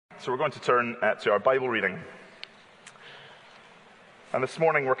So we're going to turn to our Bible reading. And this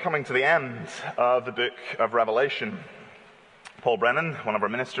morning we're coming to the end of the book of Revelation. Paul Brennan, one of our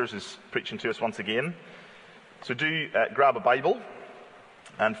ministers, is preaching to us once again. So do grab a Bible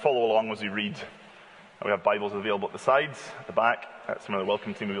and follow along as we read. We have Bibles available at the sides, at the back. Some of the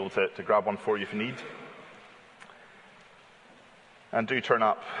welcome team will be able to grab one for you if you need. And do turn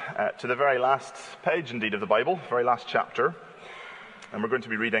up to the very last page, indeed, of the Bible, very last chapter. And we're going to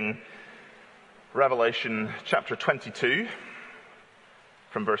be reading Revelation chapter 22,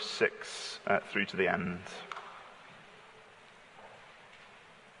 from verse 6 through to the end.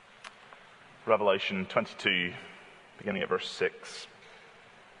 Revelation 22, beginning at verse 6.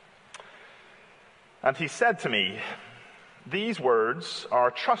 And he said to me, "These words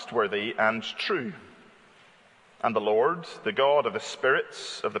are trustworthy and true. And the Lord, the God of the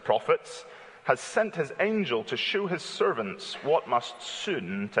spirits of the prophets, has sent his angel to show his servants what must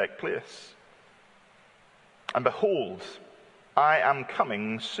soon take place. And behold, I am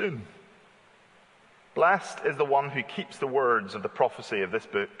coming soon. Blessed is the one who keeps the words of the prophecy of this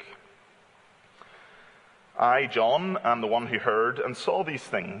book. I, John, am the one who heard and saw these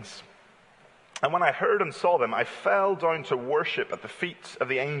things. And when I heard and saw them, I fell down to worship at the feet of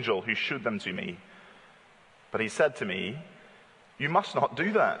the angel who showed them to me. But he said to me, 'You must not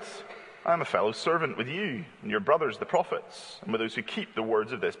do that. I am a fellow servant with you and your brothers the prophets, and with those who keep the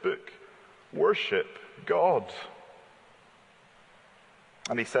words of this book. Worship God.'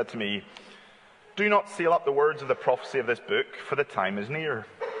 And he said to me, 'Do not seal up the words of the prophecy of this book, for the time is near.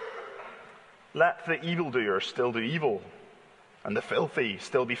 Let the evildoer still do evil, and the filthy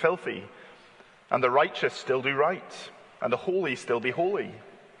still be filthy, and the righteous still do right, and the holy still be holy.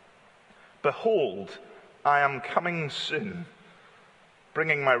 Behold, I am coming soon,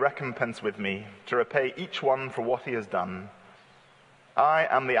 bringing my recompense with me to repay each one for what he has done. I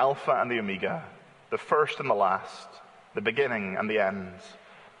am the Alpha and the Omega, the first and the last, the beginning and the end.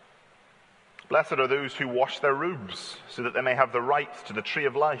 Blessed are those who wash their robes, so that they may have the right to the tree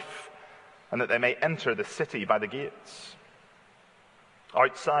of life, and that they may enter the city by the gates.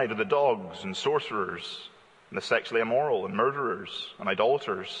 Outside are the dogs and sorcerers, and the sexually immoral, and murderers, and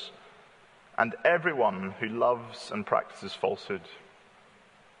idolaters, and everyone who loves and practices falsehood.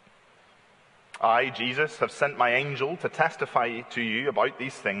 I, Jesus, have sent my angel to testify to you about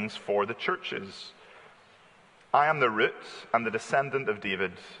these things for the churches. I am the root and the descendant of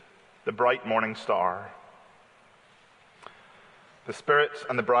David, the bright morning star. The Spirit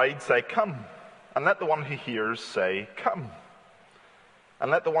and the bride say, 'Come,' and let the one who hears say, 'Come.' And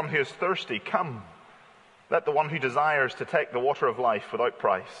let the one who is thirsty come. Let the one who desires to take the water of life without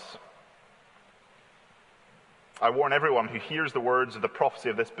price. I warn everyone who hears the words of the prophecy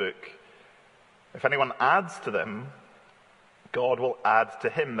of this book. If anyone adds to them, God will add to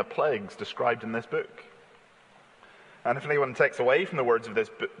him the plagues described in this book. And if anyone takes away from the words of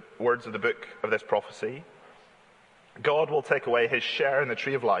the book of this prophecy, God will take away his share in the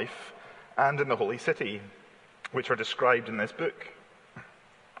tree of life and in the holy city, which are described in this book.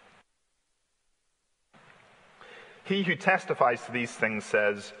 He who testifies to these things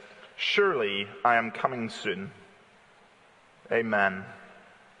says, 'Surely I am coming soon.' Amen.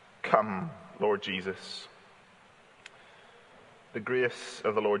 Come, Lord Jesus." The grace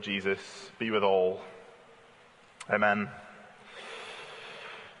of the Lord Jesus be with all. Amen.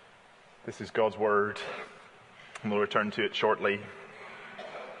 This is God's word, and we'll return to it shortly.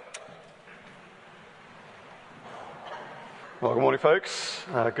 Well, good morning, folks.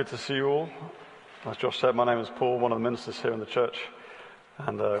 Good to see you all. As Josh said, my name is Paul, one of the ministers here in the church,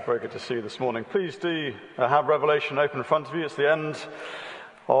 and very good to see you this morning. Please do have Revelation open in front of you. It's the end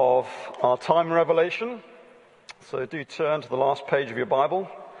of our time in Revelation, so do turn to the last page of your Bible,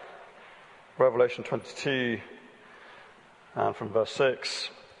 Revelation 22, and from verse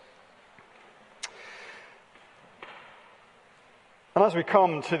 6. And as we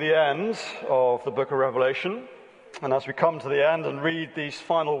come to the end of the book of Revelation, and as we come to the end and read these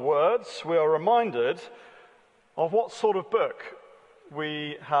final words, we are reminded of what sort of book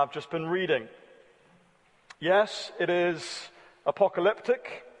we have just been reading. Yes, it is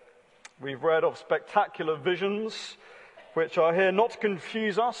apocalyptic. We've read of spectacular visions, which are here not to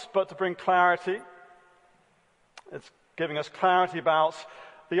confuse us, but to bring clarity. It's giving us clarity about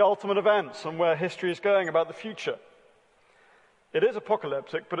the ultimate events and where history is going, about the future. It is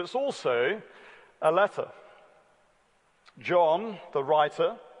apocalyptic, but it's also a letter. John, the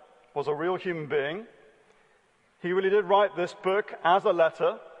writer, was a real human being. He really did write this book as a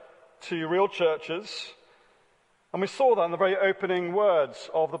letter to real churches. And we saw that in the very opening words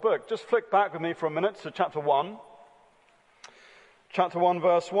of the book. Just flick back with me for a minute to chapter 1. chapter 1,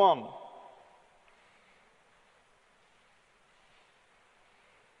 verse 1.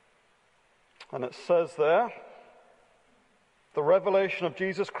 And it says there, the revelation of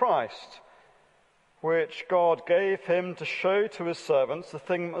Jesus Christ, which God gave him to show to his servants the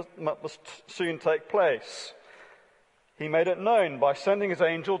thing that must soon take place. He made it known by sending his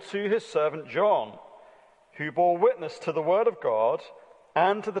angel to his servant John, who bore witness to the word of God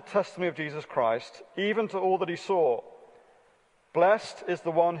and to the testimony of Jesus Christ, even to all that he saw. Blessed is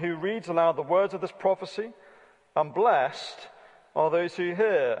the one who reads aloud the words of this prophecy, and blessed are those who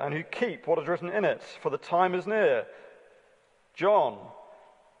hear and who keep what is written in it, for the time is near. John,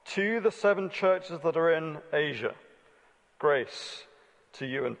 to the 7 churches that are in Asia, grace to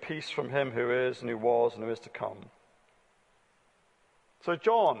you and peace from him who is and who was and who is to come. So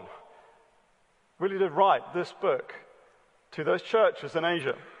John really did write this book to those churches in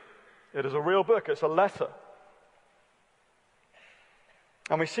Asia. It is a real book. It's a letter.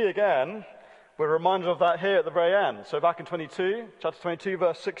 And we see again, we're reminded of that here at the very end. So back in chapter 22,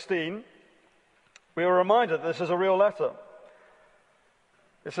 verse 16, we are reminded that this is a real letter.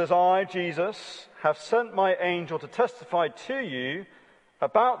 It says, I, Jesus, have sent my angel to testify to you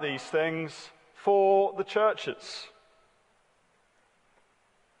about these things for the churches.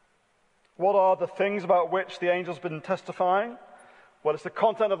 What are the things about which the angel's been testifying? Well, it's the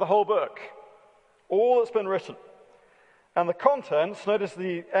content of the whole book. All that's been written. And the contents, notice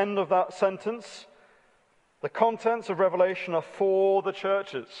the end of that sentence, the contents of Revelation are for the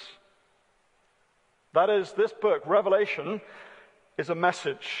churches. That is, this book, Revelation, is a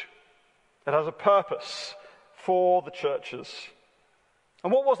message. It has a purpose for the churches.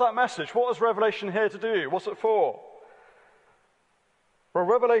 And what was that message? What was Revelation here to do? What's it for? Well,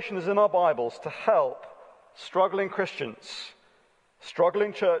 Revelation is in our Bibles to help struggling Christians,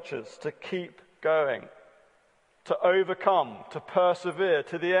 struggling churches to keep going, to overcome, to persevere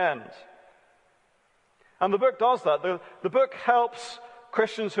to the end. And the book does that. The book helps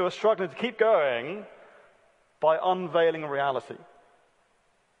Christians who are struggling to keep going by unveiling reality.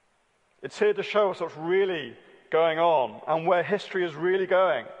 It's here to show us what's really going on and where history is really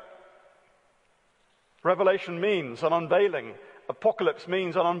going. Revelation means an unveiling. Apocalypse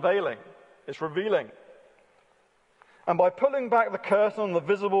means an unveiling. It's revealing. And by pulling back the curtain on the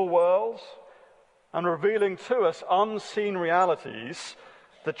visible world and revealing to us unseen realities,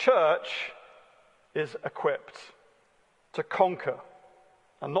 the church is equipped to conquer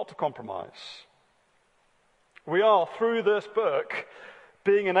and not to compromise. We are, through this book,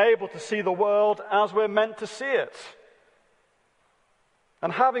 being enabled to see the world as we're meant to see it.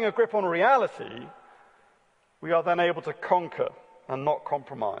 And having a grip on reality, we are then able to conquer and not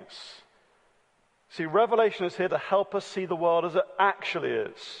compromise. See, Revelation is here to help us see the world as it actually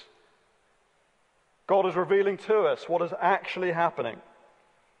is. God is revealing to us what is actually happening.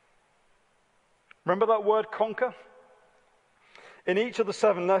 Remember that word conquer? In each of the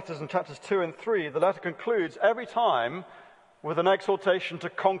 7 letters in chapters 2 and 3, the letter concludes every time with an exhortation to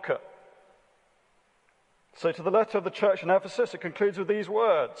conquer. So to the letter of the church in Ephesus, it concludes with these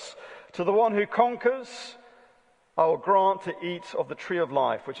words: to the one who conquers, I will grant to eat of the tree of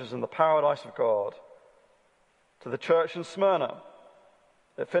life, which is in the paradise of God. To the church in Smyrna,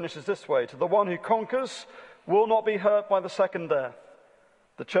 it finishes this way: to the one who conquers will not be hurt by the second death.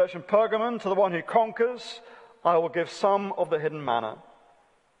 The church in Pergamon, to the one who conquers, I will give some of the hidden manna.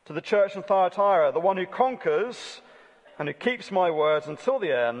 To the church in Thyatira, the one who conquers and who keeps my words until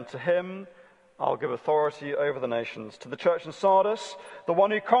the end, to him I'll give authority over the nations. To the church in Sardis, the one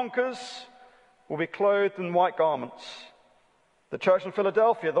who conquers will be clothed in white garments. The church in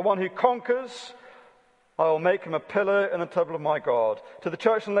Philadelphia, the one who conquers, I will make him a pillar in the temple of my God. To the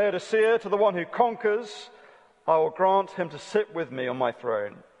church in Laodicea, to the one who conquers, I will grant him to sit with me on my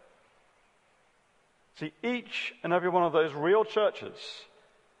throne. See, each and every one of those real churches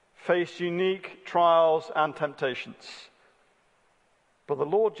faced unique trials and temptations. But the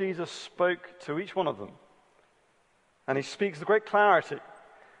Lord Jesus spoke to each one of them. And he speaks with great clarity.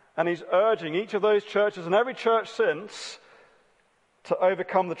 And he's urging each of those churches and every church since to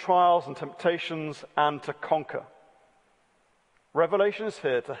overcome the trials and temptations and to conquer. Revelation is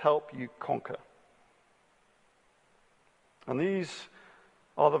here to help you conquer. And these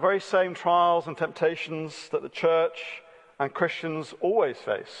are the very same trials and temptations that the church and Christians always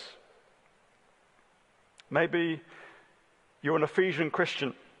face. Maybe you're an Ephesian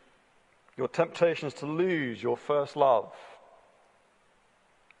Christian. Your temptation is to lose your first love.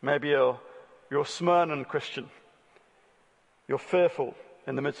 Maybe you're a Smyrnan Christian. You're fearful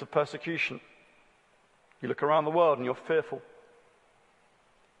in the midst of persecution. You look around the world and you're fearful.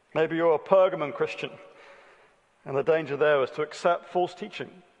 Maybe you're a Pergamon Christian. And the danger there was to accept false teaching,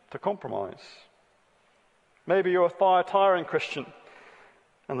 to compromise. Maybe you're a Thyatiran Christian.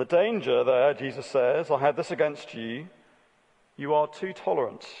 And the danger there, Jesus says, I had this against you, you are too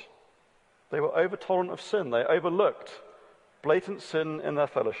tolerant. They were over-tolerant of sin. They overlooked blatant sin in their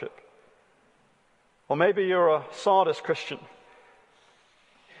fellowship. Or maybe you're a Sardis Christian,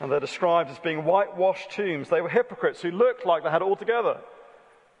 and they're described as being whitewashed tombs. They were hypocrites who looked like they had it all together.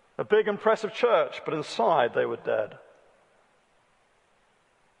 A big, impressive church, but inside they were dead.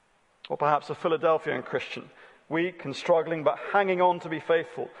 Or perhaps a Philadelphian Christian, weak and struggling, but hanging on to be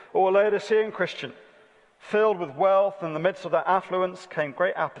faithful. Or a Laodicean Christian, filled with wealth, and in the midst of their affluence came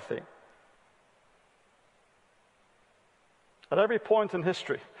great apathy. At every point in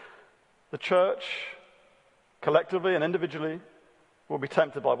history, the church, collectively and individually, will be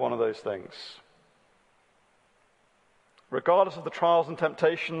tempted by one of those things. Regardless of the trials and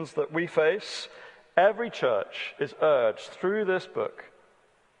temptations that we face, every church is urged through this book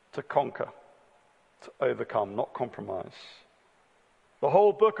to conquer, to overcome, not compromise. The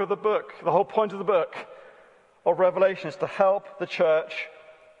whole point of the book of Revelation is to help the church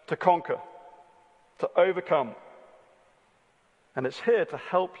to conquer, to overcome. And it's here to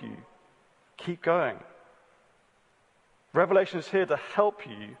help you keep going. Revelation is here to help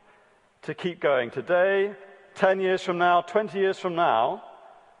you to keep going. Today, 10 years from now, 20 years from now,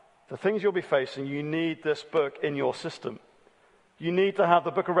 the things you'll be facing, you need this book in your system. You need to have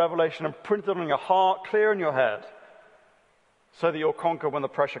the book of Revelation imprinted on your heart, clear in your head, so that you'll conquer when the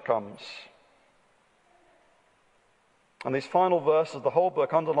pressure comes. And these final verses of the whole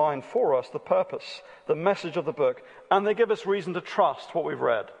book underline for us the purpose, the message of the book, and they give us reason to trust what we've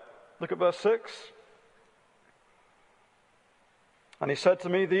read. Look at verse 6. And he said to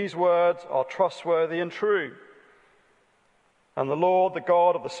me, these words are trustworthy and true. And the Lord, the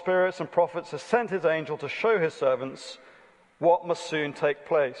God of the spirits and prophets, has sent his angel to show his servants what must soon take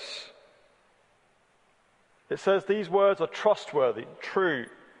place. It says these words are trustworthy, true.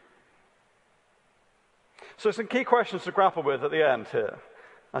 So some key questions to grapple with at the end here,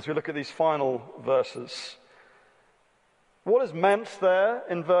 as we look at these final verses. What is meant there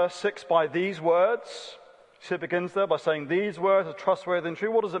in verse 6 by these words? See, it begins there by saying these words are trustworthy and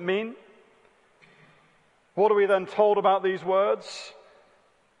true. What does it mean? What are we then told about these words?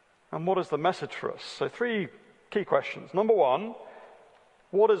 And what is the message for us? So 3 key questions. Number 1,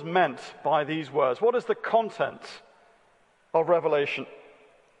 what is meant by these words? What is the content of Revelation?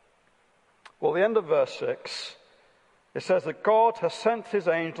 Well, at the end of verse 6, it says that God has sent his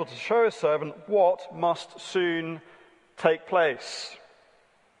angel to show his servant what must soon take place.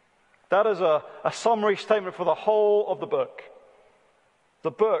 That is a summary statement for the whole of the book. The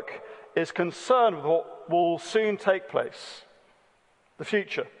book is concerned with what will soon take place, the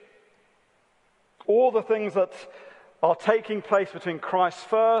future. All the things that are taking place between Christ's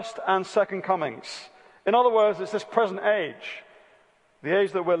first and second comings. In other words, it's this present age, the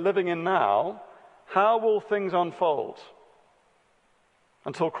age that we're living in now. How will things unfold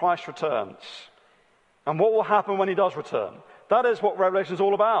until Christ returns? And what will happen when he does return? That is what Revelation is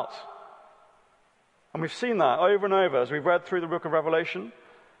all about. And we've seen that over and over as we've read through the book of Revelation.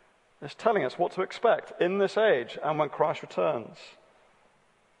 It's telling us what to expect in this age and when Christ returns.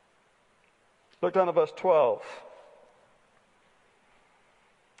 Look down at verse 12.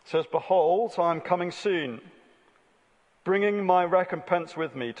 It says, behold, I am coming soon, bringing my recompense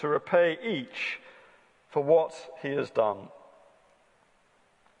with me to repay each for what he has done.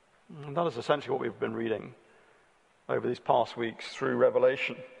 And that is essentially what we've been reading over these past weeks through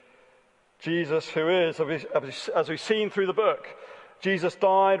Revelation. Jesus, who is, as we've seen through the book, Jesus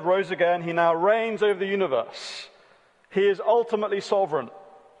died, rose again. He now reigns over the universe. He is ultimately sovereign.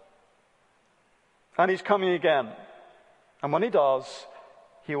 And he's coming again. And when he does,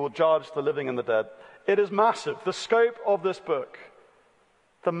 he will judge the living and the dead. It is massive. The scope of this book,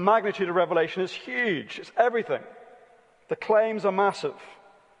 the magnitude of Revelation is huge. It's everything. The claims are massive.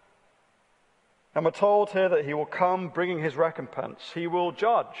 And we're told here that he will come bringing his recompense. He will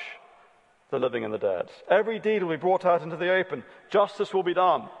judge the living and the dead. Every deed will be brought out into the open. Justice will be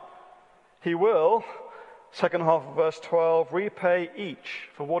done. He will, second half of verse 12, repay each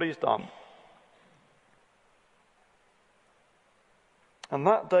for what he's done. And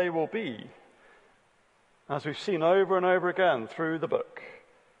that day will be, as we've seen over and over again through the book,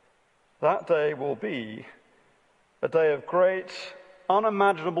 that day will be a day of great,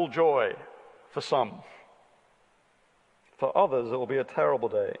 unimaginable joy for some. For others, it will be a terrible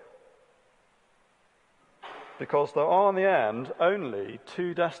day. Because there are, in the end, only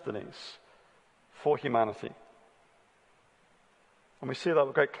 2 destinies for humanity. And we see that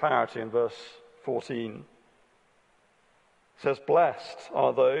with great clarity in verse 14. says, "Blessed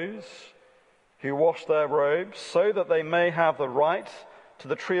are those who wash their robes so that they may have the right to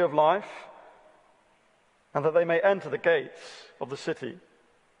the tree of life and that they may enter the gates of the city.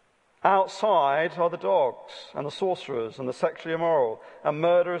 Outside are the dogs and the sorcerers and the sexually immoral and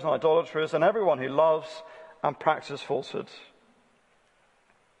murderers and idolaters and everyone who loves and practices falsehood."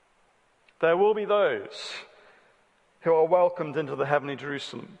 There will be those who are welcomed into the heavenly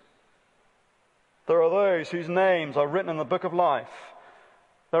Jerusalem. There are those whose names are written in the book of life.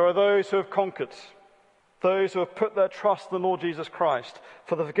 There are those who have conquered, those who have put their trust in the Lord Jesus Christ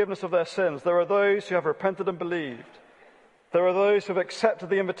for the forgiveness of their sins. There are those who have repented and believed. There are those who have accepted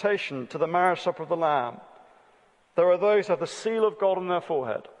the invitation to the marriage supper of the Lamb. There are those who have the seal of God on their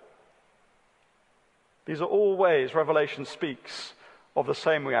forehead. These are all ways Revelation speaks of the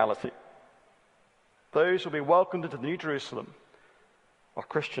same reality. Those who will be welcomed into the New Jerusalem are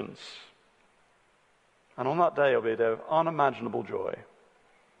Christians. And on that day, it will be a day of unimaginable joy.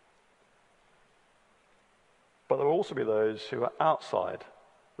 But there will also be those who are outside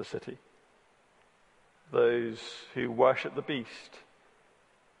the city. Those who worship the beast,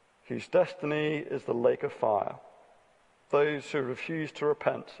 whose destiny is the lake of fire. Those who refuse to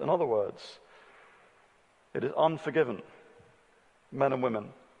repent. In other words, it is unforgiven men and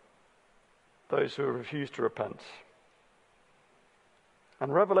women. Those who refuse to repent.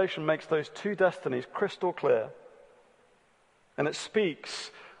 And Revelation makes those two destinies crystal clear. And it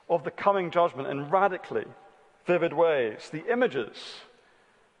speaks of the coming judgment in radically vivid ways. The images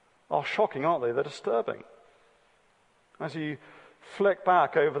are shocking, aren't they? They're disturbing. As you flick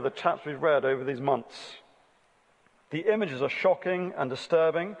back over the chapters we've read over these months, the images are shocking and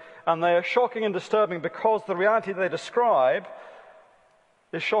disturbing, and they are shocking and disturbing because the reality they describe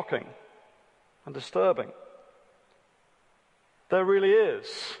is shocking and disturbing. There really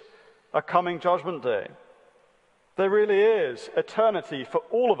is a coming judgment day. There really is eternity for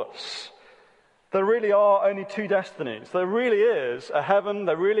all of us. There really are only two destinies. There really is a heaven,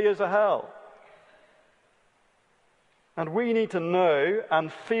 there really is a hell. And we need to know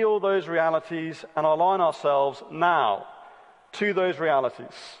and feel those realities and align ourselves now to those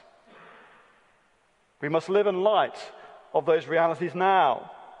realities. We must live in light of those realities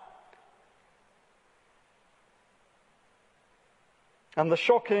now. And the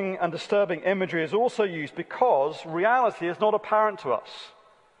shocking and disturbing imagery is also used because reality is not apparent to us.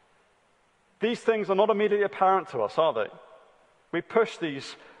 These things are not immediately apparent to us, are they? We push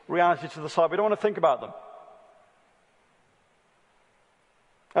these realities to the side. We don't want to think about them.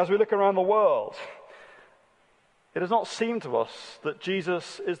 As we look around the world, it does not seem to us that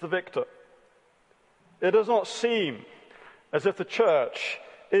Jesus is the victor. It does not seem as if the church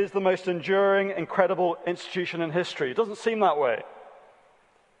is the most enduring, incredible institution in history. It doesn't seem that way.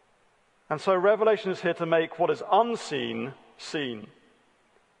 And so Revelation is here to make what is unseen, seen.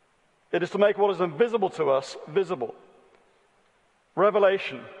 It is to make what is invisible to us, visible.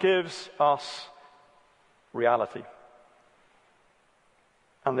 Revelation gives us reality.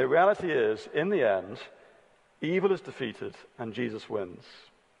 And the reality is, in the end, evil is defeated and Jesus wins.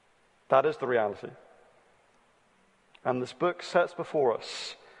 That is the reality. And this book sets before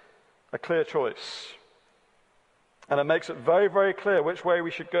us a clear choice. And it makes it very, very clear which way we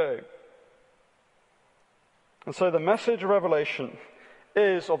should go. And so the message of Revelation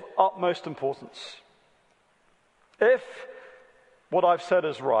is of utmost importance. If what I've said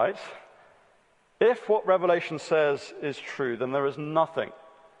is right, if what Revelation says is true, then there is nothing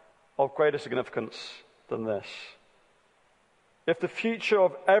of greater significance than this. If the future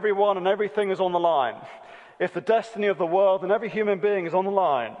of everyone and everything is on the line, if the destiny of the world and every human being is on the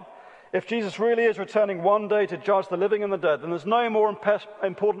line, if Jesus really is returning one day to judge the living and the dead, then there's no more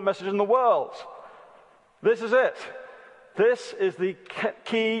important message in the world. This is it. This is the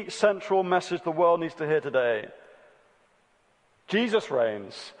key central message the world needs to hear today. Jesus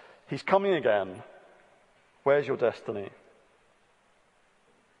reigns. He's coming again. Where's your destiny?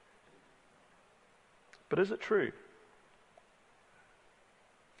 But is it true?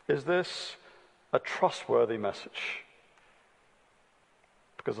 Is this a trustworthy message?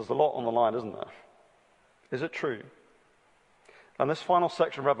 Because there's a lot on the line, isn't there? Is it true? And this final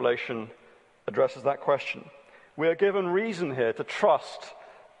section of Revelation addresses that question. We are given reason here to trust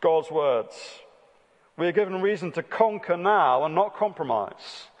God's words. We are given reason to conquer now and not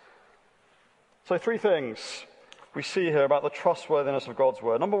compromise. So 3 things we see here about the trustworthiness of God's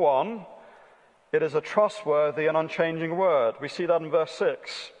word. Number 1, it is a trustworthy and unchanging word. We see that in verse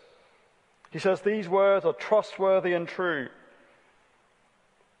 6. He says these words are trustworthy and true.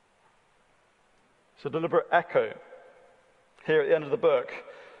 It's a deliberate echo here at the end of the book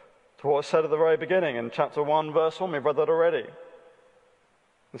to what was said at the very beginning in chapter 1, verse 1. We've read that already.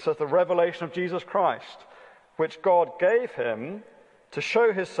 It says the revelation of Jesus Christ, which God gave him to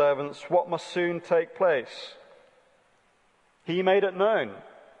show his servants what must soon take place. He made it known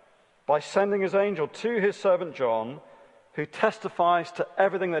by sending his angel to his servant John, who testifies to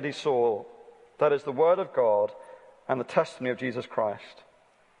everything that he saw, that is the word of God and the testimony of Jesus Christ.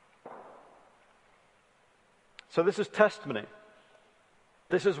 So this is testimony.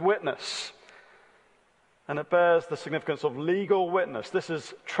 This is witness. And it bears the significance of legal witness. This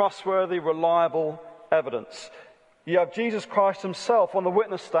is trustworthy, reliable evidence. You have Jesus Christ himself on the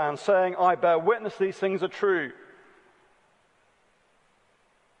witness stand saying, I bear witness these things are true.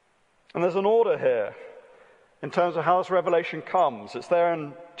 And there's an order here in terms of how this revelation comes. It's there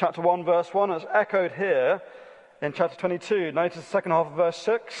in chapter 1, verse 1. It's echoed here in chapter 22. Notice the second half of verse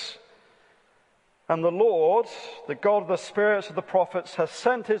 6. And the Lord, the God of the spirits of the prophets, has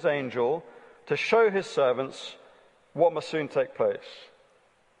sent his angel to show his servants what must soon take place.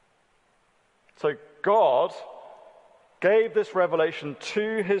 So God gave this revelation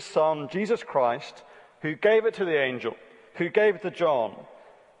to his Son, Jesus Christ, who gave it to the angel, who gave it to John,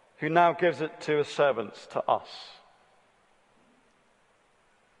 who now gives it to his servants, to us.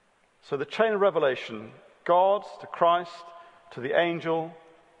 So the chain of revelation, God to Christ, to the angel,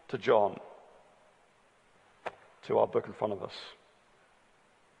 to John, to our book in front of us.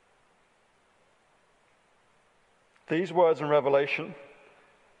 These words in Revelation,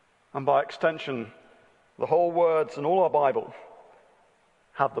 and by extension, the whole words in all our Bible,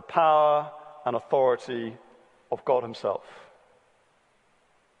 have the power and authority of God himself.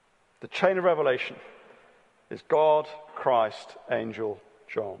 The chain of revelation is God, Christ, angel,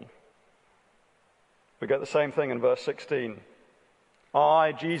 John. We get the same thing in verse 16.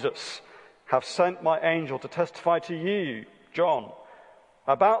 I, Jesus, have sent my angel to testify to you, John,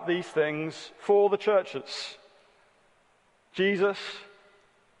 about these things for the churches. Jesus,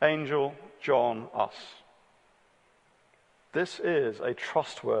 angel, John, us. This is a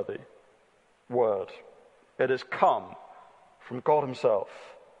trustworthy word. It has come from God himself.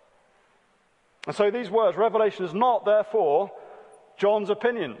 And so these words, revelation, is not, therefore, John's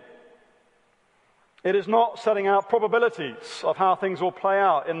opinion. It is not setting out probabilities of how things will play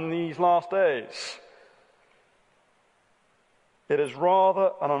out in these last days. It is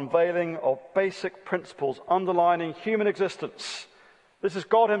rather an unveiling of basic principles underlining human existence. This is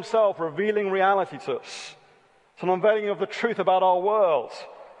God himself revealing reality to us. It's an unveiling of the truth about our world,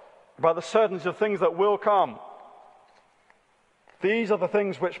 about the certainty of things that will come. These are the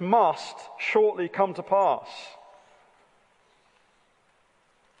things which must shortly come to pass.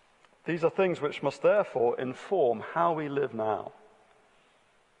 These are things which must therefore inform how we live now.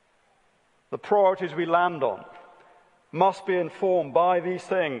 The priorities we land on must be informed by these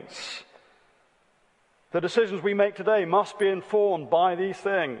things. The decisions we make today must be informed by these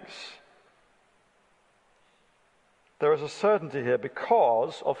things. There is a certainty here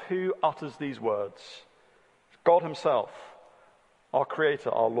because of who utters these words. God himself, our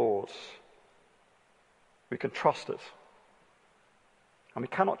Creator, our Lord. We can trust it. And we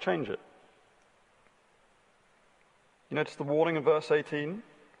cannot change it. You notice the warning in verse 18?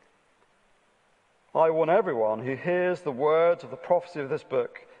 I warn everyone who hears the words of the prophecy of this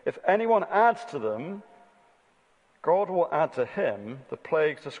book. If anyone adds to them, God will add to him the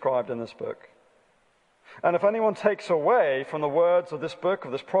plagues described in this book. And if anyone takes away from the words of this book,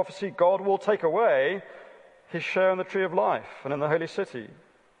 of this prophecy, God will take away his share in the tree of life and in the holy city,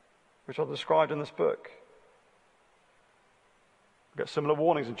 which are described in this book. We get similar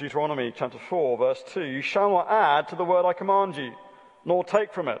warnings in Deuteronomy chapter 4, verse 2. You shall not add to the word I command you, nor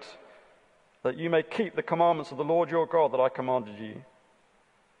take from it, that you may keep the commandments of the Lord your God that I commanded you.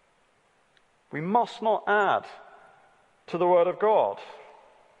 We must not add to the word of God,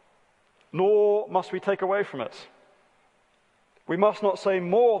 nor must we take away from it. We must not say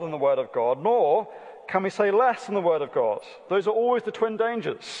more than the word of God, nor can we say less than the word of God. Those are always the twin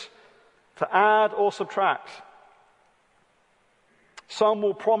dangers, to add or subtract. Some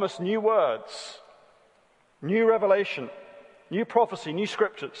will promise new words, new revelation, new prophecy, new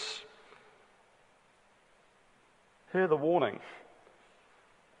scriptures. Hear the warning.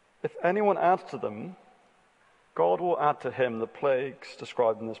 If anyone adds to them, God will add to him the plagues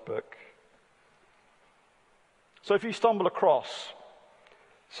described in this book. So if you stumble across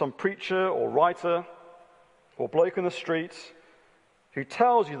some preacher or writer or bloke in the street who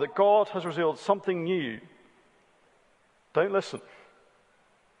tells you that God has revealed something new, don't listen.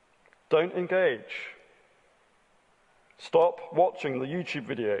 Don't engage. Stop watching the YouTube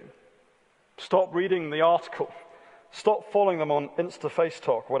video. Stop reading the article. Stop following them on Insta-Face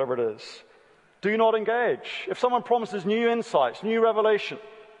Talk, whatever it is. Do not engage. If someone promises new insights, new revelation,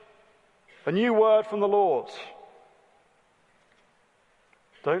 a new word from the Lord,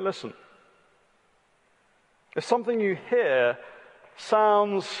 don't listen. If something you hear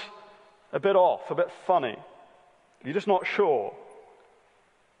sounds a bit off, a bit funny, you're just not sure,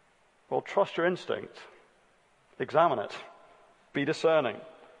 well, trust your instinct. Examine it. Be discerning.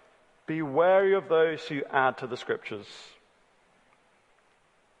 Be wary of those who add to the Scriptures.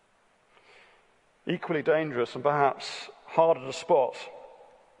 Equally dangerous and perhaps harder to spot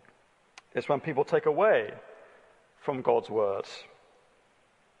is when people take away from God's Word.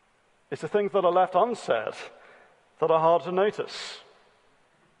 It's the things that are left unsaid that are hard to notice.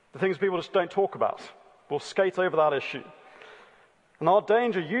 The things people just don't talk about. We'll skate over that issue. And our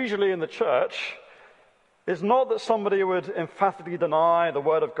danger, usually in the church, is not that somebody would emphatically deny the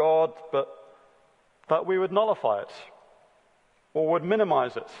Word of God, but that we would nullify it, or would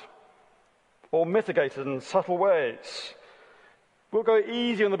minimize it, or mitigate it in subtle ways. We'll go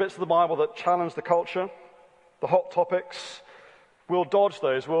easy on the bits of the Bible that challenge the culture, the hot topics. We'll dodge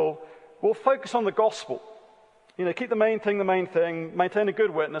those. We'll focus on the gospel. Keep the main thing, maintain a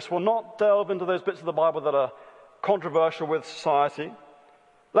good witness. We'll not delve into those bits of the Bible that are controversial with society.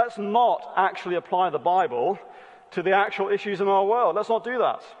 Let's not actually apply the Bible to the actual issues in our world. Let's not do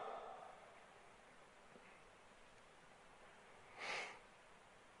that.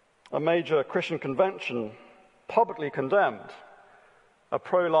 A major Christian convention publicly condemned a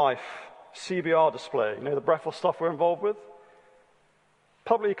pro-life CBR display. The breathless stuff we're involved with?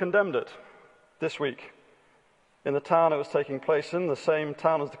 Publicly condemned it this week. In the town it was taking place in, the same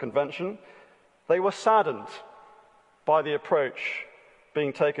town as the convention, they were saddened by the approach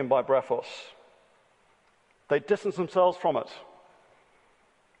being taken by Brephos. They distanced themselves from it.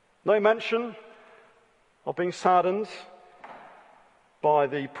 No mention of being saddened by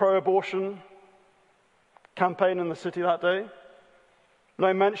the pro-abortion campaign in the city that day.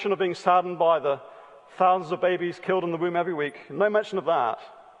 No mention of being saddened by the thousands of babies killed in the womb every week. No mention of that.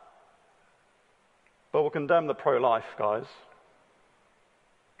 But we'll condemn the pro-life guys.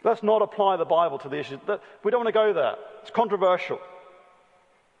 Let's not apply the Bible to the issues. We don't want to go there. It's controversial.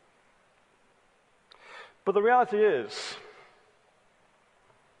 But the reality is,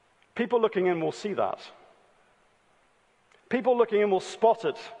 people looking in will see that. People looking in will spot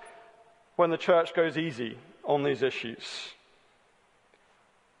it when the church goes easy on these issues.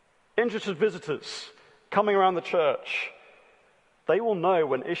 Interested visitors coming around the church, they will know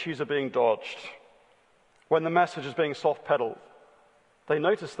when issues are being dodged, when the message is being soft-pedaled. They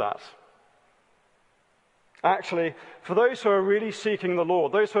notice that. Actually, for those who are really seeking the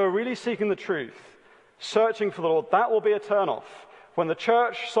Lord, those who are really seeking the truth, searching for the Lord, that will be a turn-off. When the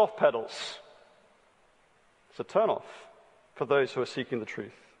church soft-pedals, it's a turn-off for those who are seeking the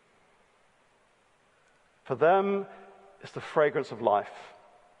truth. For them, it's the fragrance of life.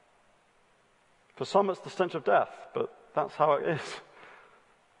 For some, it's the stench of death, but that's how it is.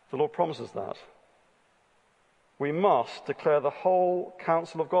 The Lord promises that. We must declare the whole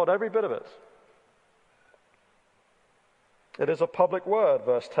counsel of God, every bit of it. It is a public word,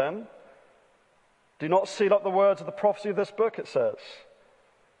 verse 10. Do not seal up the words of the prophecy of this book, it says.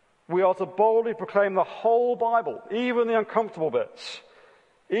 We are to boldly proclaim the whole Bible, even the uncomfortable bits,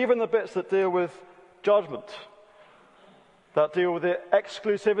 even the bits that deal with judgment, that deal with the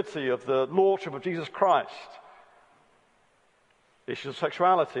exclusivity of the lordship of Jesus Christ, issues of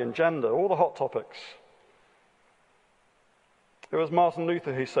sexuality and gender, all the hot topics. It was Martin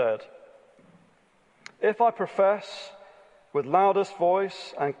Luther who said, "If I profess with loudest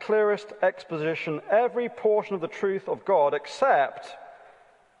voice and clearest exposition every portion of the truth of God except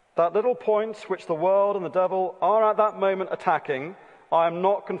that little point which the world and the devil are at that moment attacking, I am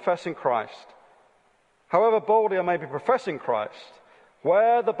not confessing Christ. However boldly I may be professing Christ,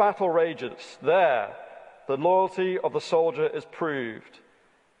 where the battle rages, there the loyalty of the soldier is proved.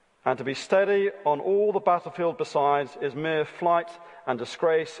 And to be steady on all the battlefield besides is mere flight and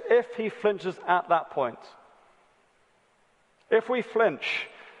disgrace if he flinches at that point." If we flinch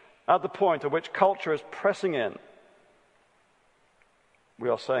at the point at which culture is pressing in, we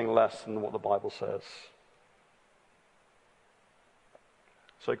are saying less than what the Bible says.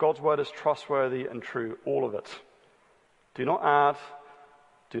 So God's word is trustworthy and true, all of it. Do not add,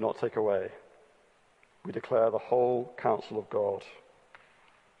 do not take away. We declare the whole counsel of God.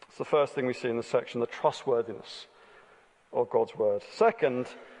 It's the first thing we see in this section, the trustworthiness of God's word. Second,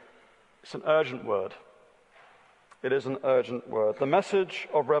 it's an urgent word. It is an urgent word. The message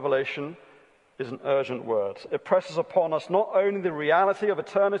of Revelation is an urgent word. It presses upon us not only the reality of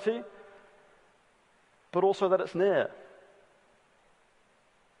eternity, but also that it's near.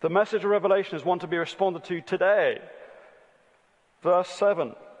 The message of Revelation is one to be responded to today. Verse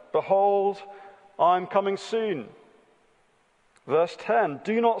 7, behold, I'm coming soon. Verse 10,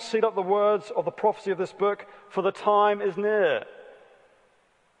 do not seal up the words of the prophecy of this book, for the time is near.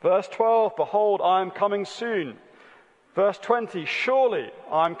 Verse 12, behold, I am coming soon. Verse 20, surely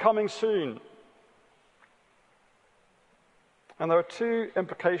I am coming soon. And there are two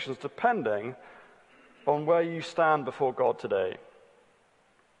implications depending on where you stand before God today.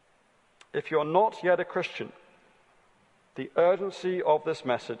 If you're not yet a Christian, the urgency of this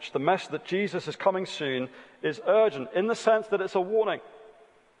message, the message that Jesus is coming soon, is urgent in the sense that it's a warning.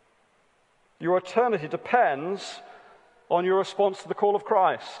 Your eternity depends on your response to the call of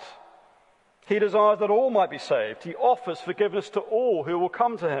Christ. He desires that all might be saved. He offers forgiveness to all who will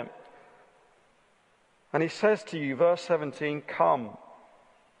come to him. And he says to you, verse 17, come.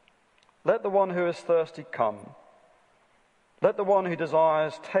 Let the one who is thirsty come. Let the one who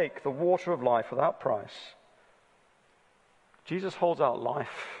desires take the water of life without price. Jesus holds out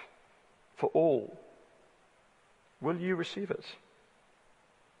life for all. Will you receive it?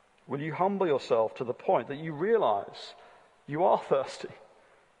 Will you humble yourself to the point that you realize you are thirsty,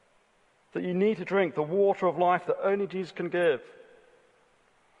 that you need to drink the water of life that only Jesus can give?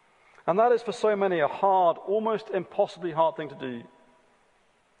 And that is for so many a hard, almost impossibly hard thing to do,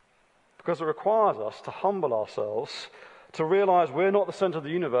 because it requires us to humble ourselves, to realize we're not the center of the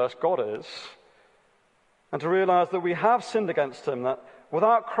universe, God is, and to realize that we have sinned against him, that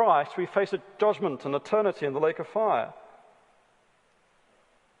without Christ we face a judgment and eternity in the lake of fire.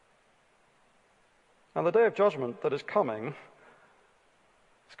 And the day of judgment that is coming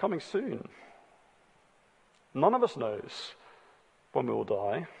soon. None of us knows when we will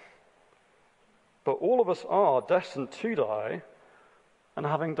die, but all of us are destined to die, and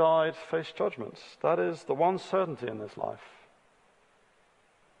having died, face judgment. That is the one certainty in this life.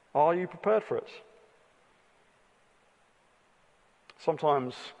 Are you prepared for it?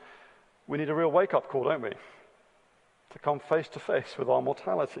 Sometimes we need a real wake-up call, don't we? To come face to face with our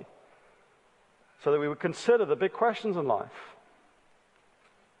mortality, so that we would consider the big questions in life.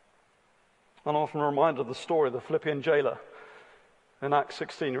 I'm often reminded of the story of the Philippian jailer in Acts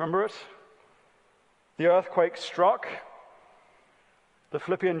 16. Remember it? The earthquake struck. The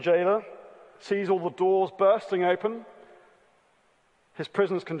Philippian jailer sees all the doors bursting open. His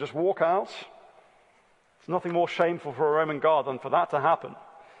prisoners can just walk out. There's nothing more shameful for a Roman guard than for that to happen.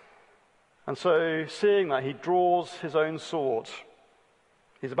 And so, seeing that, he draws his own sword.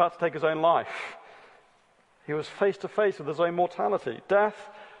 He's about to take his own life. He was face to face with his own mortality. Death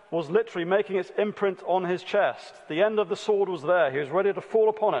was literally making its imprint on his chest. The end of the sword was there. He was ready to fall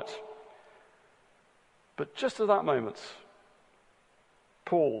upon it. But just at that moment,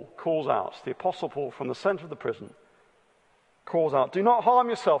 Paul calls out, the Apostle Paul from the center of the prison, calls out, do not harm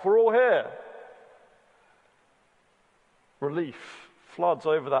yourself, we're all here. Relief floods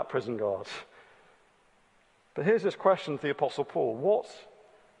over that prison guard. But here's this question to the Apostle Paul: what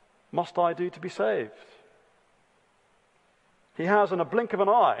must I do to be saved? He has, in a blink of an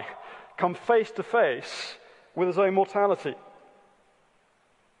eye, come face to face with his own mortality.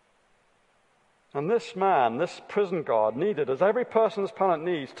 And this man, this prison guard, needed, as every person on this planet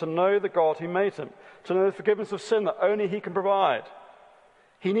needs, to know the God who made him, to know the forgiveness of sin that only he can provide.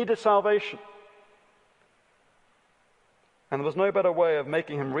 He needed salvation. And there was no better way of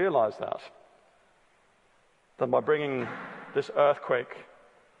making him realize that than by bringing this earthquake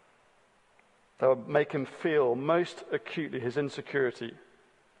that would make him feel most acutely his insecurity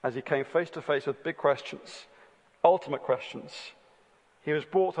as he came face to face with big questions, ultimate questions. He was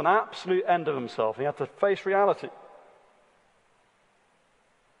brought to an absolute end of himself. He had to face reality.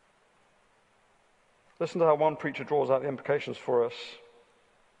 Listen to how one preacher draws out the implications for us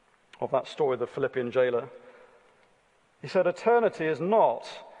of that story of the Philippian jailer. He said, eternity is not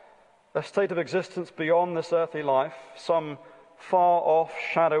a state of existence beyond this earthly life, some far-off,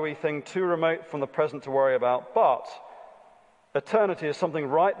 shadowy thing too remote from the present to worry about, but eternity is something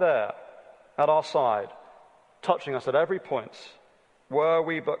right there at our side, touching us at every point, were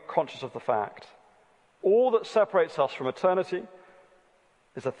we but conscious of the fact. All that separates us from eternity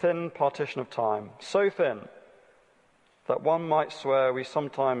is a thin partition of time, so thin that one might swear we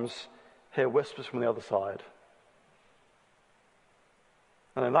sometimes hear whispers from the other side.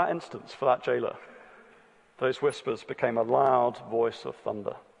 And in that instance, for that jailer, those whispers became a loud voice of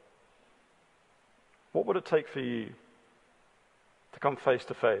thunder. What would it take for you to come face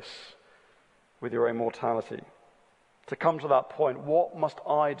to face with your own mortality? To come to that point, what must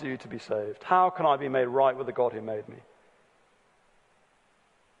I do to be saved? How can I be made right with the God who made me?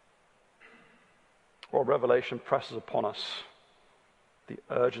 Well, Revelation presses upon us the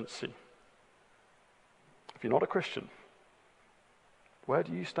urgency. If you're not a Christian, where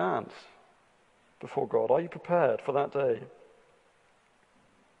do you stand before God? Are you prepared for that day?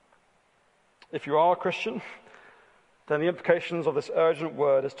 If you are a Christian, then the implications of this urgent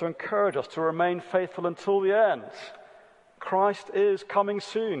word is to encourage us to remain faithful until the end. Christ is coming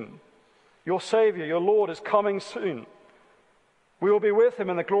soon. Your Savior, your Lord, is coming soon. We will be with him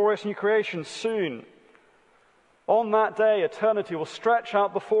in the glorious new creation soon. On that day, eternity will stretch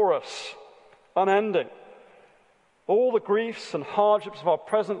out before us, unending. All the griefs and hardships of our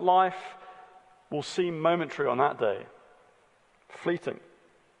present life will seem momentary on that day, fleeting.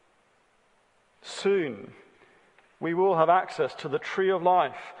 Soon, we will have access to the tree of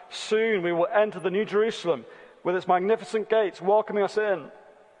life. Soon, we will enter the New Jerusalem with its magnificent gates welcoming us in.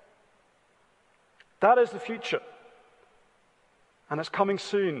 That is the future, and it's coming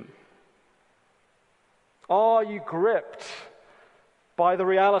soon. Are you gripped by the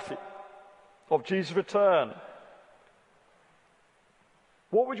reality of Jesus' return?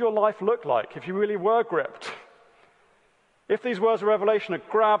 What would your life look like if you really were gripped? If these words of Revelation had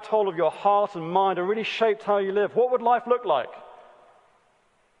grabbed hold of your heart and mind and really shaped how you live, what would life look like?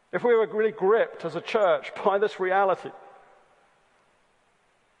 If we were really gripped as a church by this reality,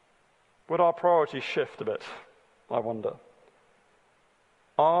 would our priorities shift a bit, I wonder?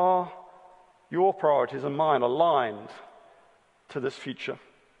 Are your priorities and mine aligned to this future?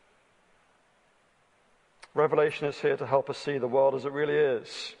 Revelation is here to help us see the world as it really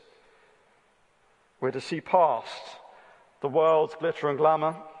is. We're to see past the world's glitter and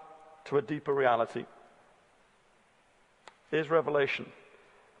glamour to a deeper reality. Is Revelation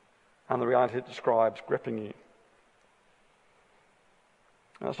and the reality it describes gripping you?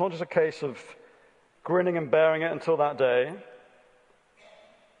 Now, it's not just a case of grinning and bearing it until that day.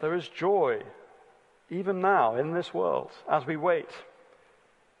 There is joy, even now, in this world, as we wait.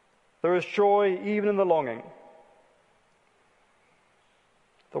 There is joy even in the longing.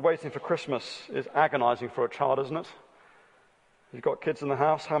 The waiting for Christmas is agonizing for a child, isn't it? You've got kids in the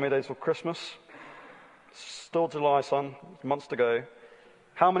house. How many days till Christmas? Still July, son. Months to go.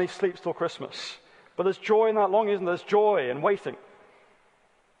 How many sleeps till Christmas? But there's joy in that longing, isn't there? There's joy in waiting.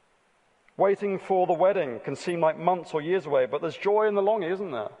 Waiting for the wedding can seem like months or years away, but there's joy in the longing,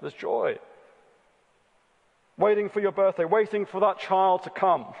 isn't there? There's joy. Waiting for your birthday, waiting for that child to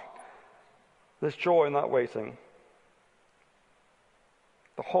come. There's joy in that waiting.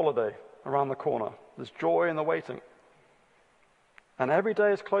 The holiday around the corner. There's joy in the waiting. And every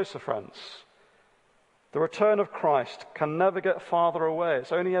day is closer, friends. The return of Christ can never get farther away.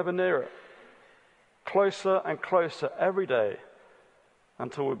 It's only ever nearer. Closer and closer every day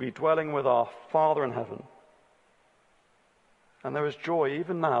until we'll be dwelling with our Father in heaven. And there is joy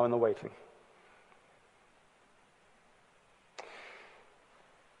even now in the waiting.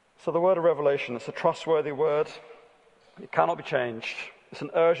 So the word of Revelation, it's a trustworthy word. It cannot be changed. It's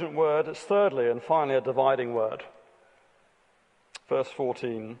an urgent word. It's thirdly and finally a dividing word. Verse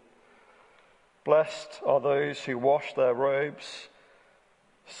 14. Blessed are those who wash their robes,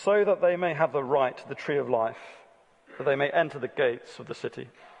 so that they may have the right to the tree of life, that they may enter the gates of the city.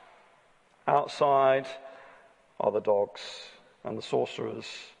 Outside are the dogs and the sorcerers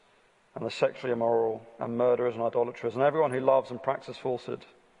and the sexually immoral and murderers and idolaters and everyone who loves and practices falsehood.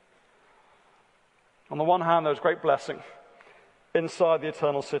 On the one hand, there is great blessing inside the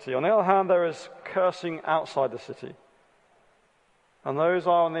eternal city. On the other hand, there is cursing outside the city. And those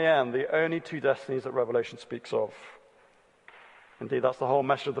are, in the end, the only two destinies that Revelation speaks of. Indeed, that's the whole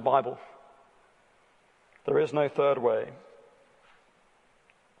message of the Bible. There is no third way.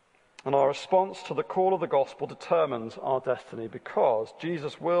 And our response to the call of the gospel determines our destiny, because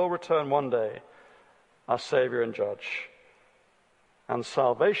Jesus will return one day as Savior and Judge. And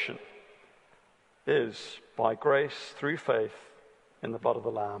salvation is by grace through faith in the blood of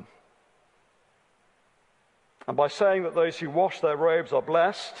the Lamb. And by saying that those who wash their robes are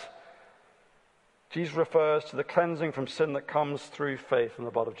blessed, Jesus refers to the cleansing from sin that comes through faith in the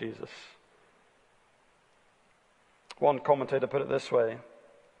blood of Jesus. One commentator put it this way: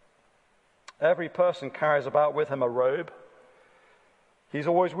 every person carries about with him a robe. He's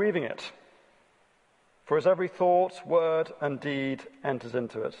always weaving it, for as every thought, word, and deed enters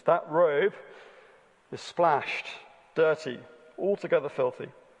into it. That robe is splashed, dirty, altogether filthy.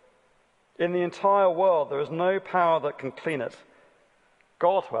 In the entire world, there is no power that can clean it.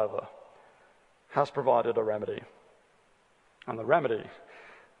 God, however, has provided a remedy. And the remedy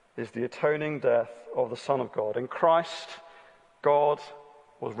is the atoning death of the Son of God. In Christ, God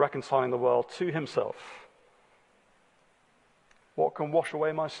was reconciling the world to himself. What can wash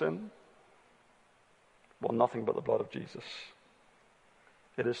away my sin? Well, nothing but the blood of Jesus.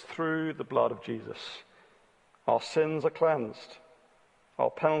 It is through the blood of Jesus. Our sins are cleansed. Our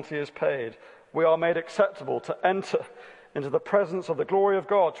penalty is paid. We are made acceptable to enter into the presence of the glory of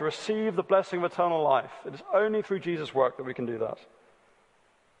God, to receive the blessing of eternal life. It is only through Jesus' work that we can do that.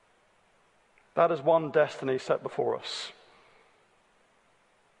 That is one destiny set before us.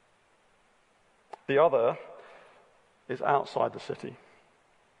 The other is outside the city,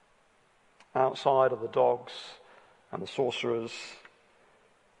 outside of the dogs and the sorcerers.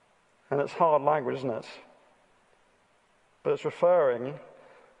 And it's hard language, isn't it? But it's referring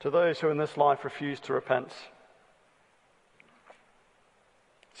to those who in this life refuse to repent.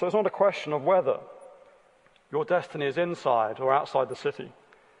 So it's not a question of whether your destiny is inside or outside the city.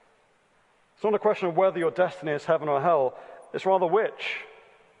 It's not a question of whether your destiny is heaven or hell. It's rather which.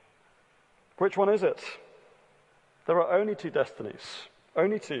 Which one is it? There are only two destinies.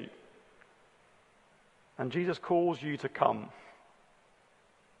 Only two. And Jesus calls you to come.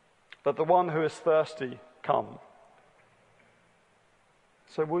 Let the one who is thirsty come.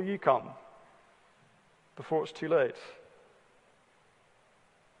 So will you come before it's too late?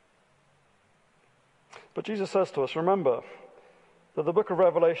 But Jesus says to us, remember that the book of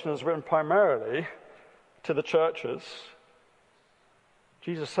Revelation is written primarily to the churches.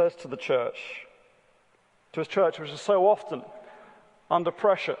 Jesus says to the church, to his church which is so often under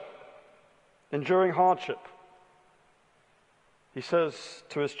pressure, enduring hardship, he says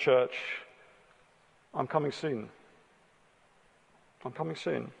to his church, I'm coming soon. I'm coming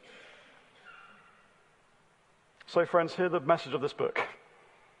soon. So friends, hear the message of this book.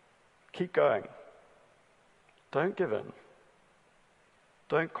 Keep going. Don't give in.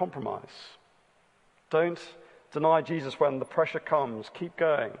 Don't compromise. Don't deny Jesus when the pressure comes. Keep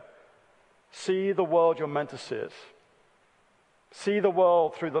going. See the world you're meant to see it. See the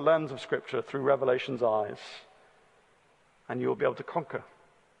world through the lens of Scripture, through Revelation's eyes. And you'll be able to conquer.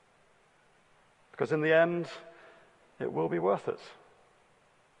 Because in the end, it will be worth it.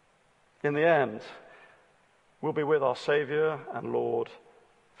 In the end, we'll be with our Saviour and Lord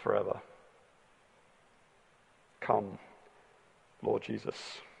forever. Come, Lord Jesus.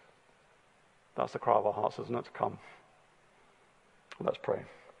 That's the cry of our hearts, isn't it? Come. Let's pray.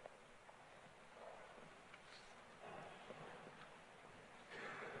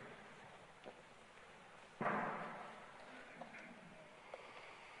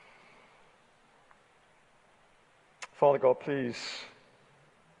 Father God, please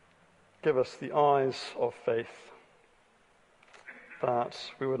give us the eyes of faith, that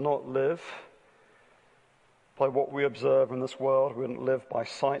we would not live by what we observe in this world. We wouldn't live by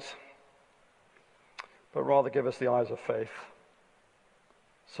sight, but rather give us the eyes of faith,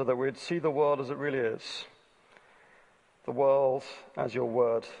 so that we'd see the world as it really is, the world as your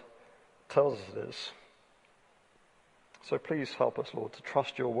word tells us it is. So please help us, Lord, to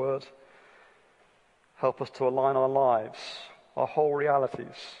trust your word. Help us to align our lives, our whole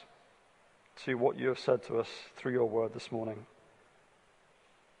realities, to what you have said to us through your word this morning.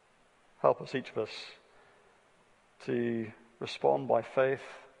 Help us, each of us, to respond by faith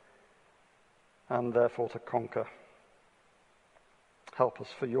and therefore to conquer. Help us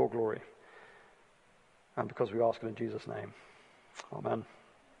for your glory, and because we ask it in Jesus' name. Amen.